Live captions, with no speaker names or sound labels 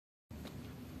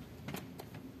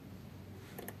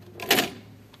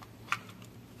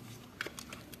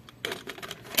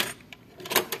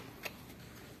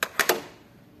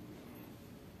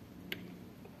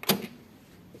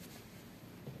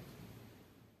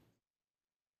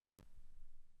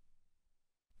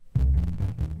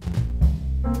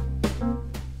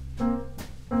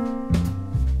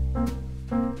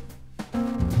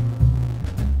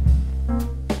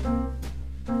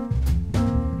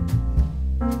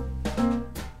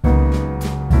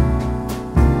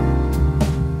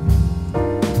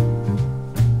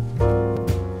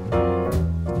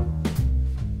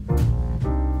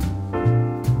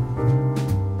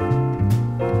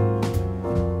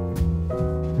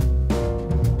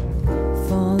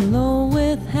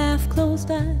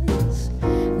closed eyes,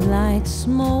 light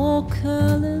smoke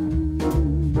curling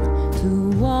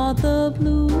toward the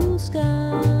blue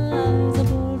skies, a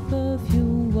bold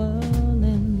perfume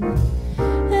whirling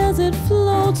as it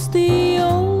floats. The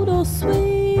odor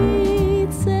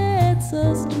sweet sets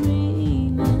us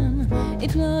dreaming.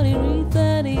 It cloudy wreath,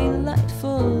 that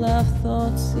delightful of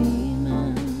thought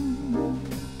seeming.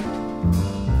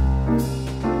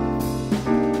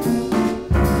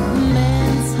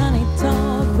 Man's honey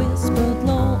talk whispered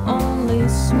low, only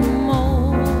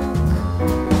smoke.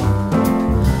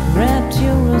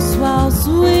 Rapturous whilst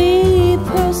we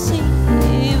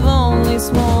perceive only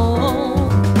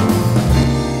smoke.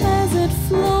 As it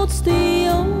floats, the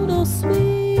odor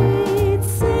sweet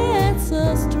sets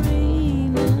us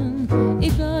dreaming.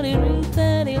 It cloudy wreath,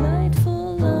 that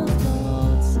delightful of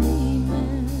thought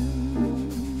seeming.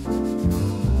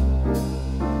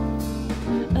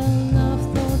 A love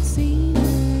thought seeming.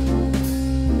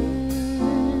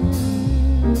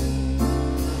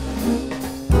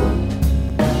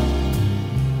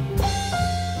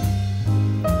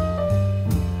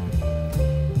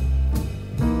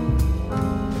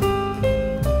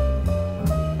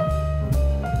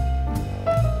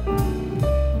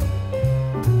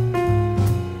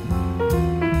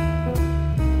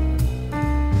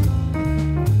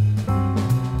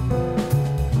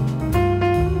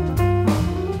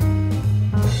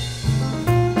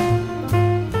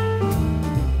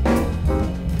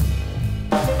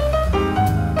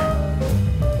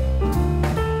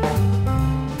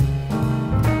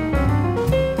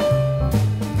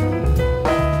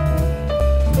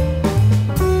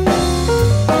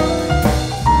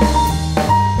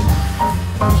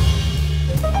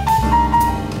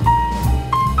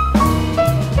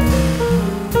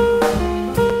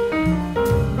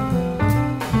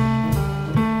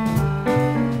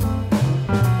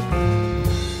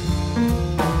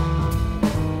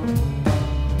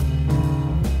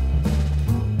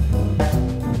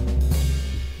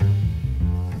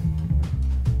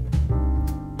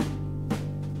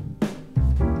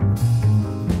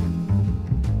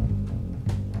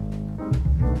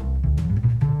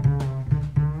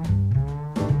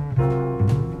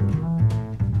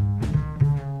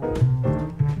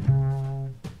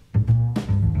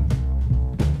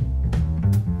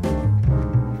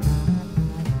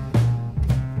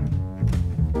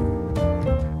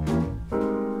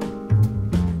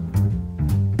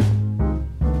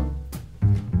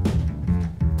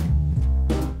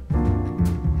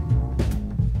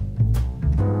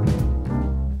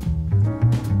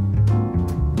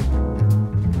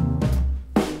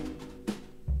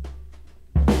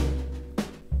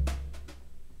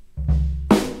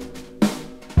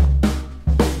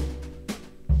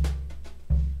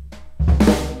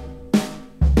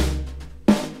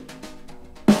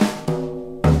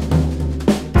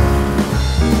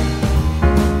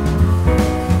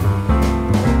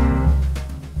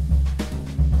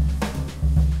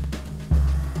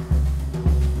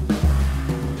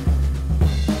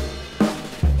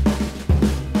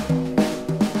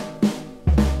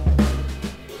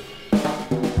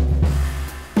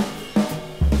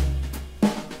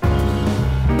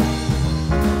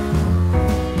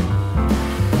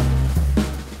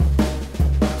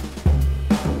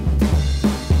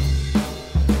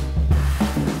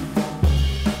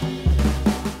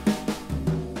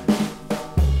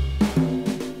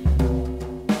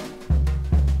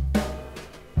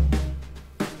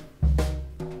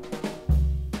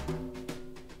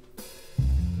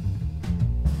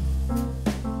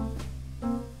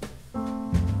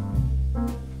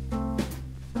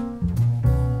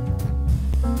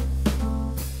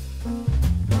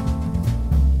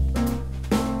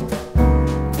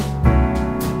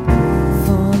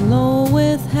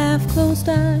 Closed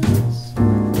eyes,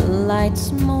 the light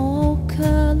smoke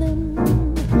curling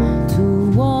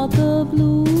toward the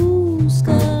blue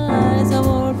skies,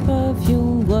 our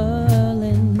perfume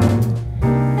whirling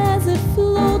as it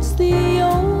floats. The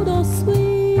odor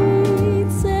sweet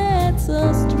sets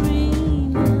us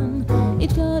dreaming. It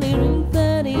cloudy wreath,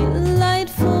 that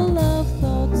delightful of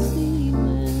thought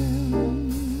seeming.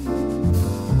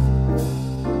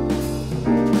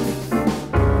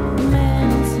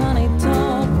 Man's honey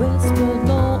talk whispered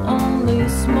low, only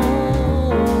smoke.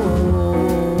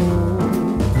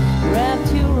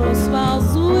 Rapturous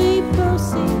whilst we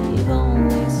perceive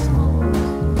only smoke.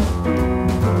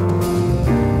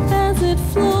 As it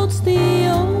flows,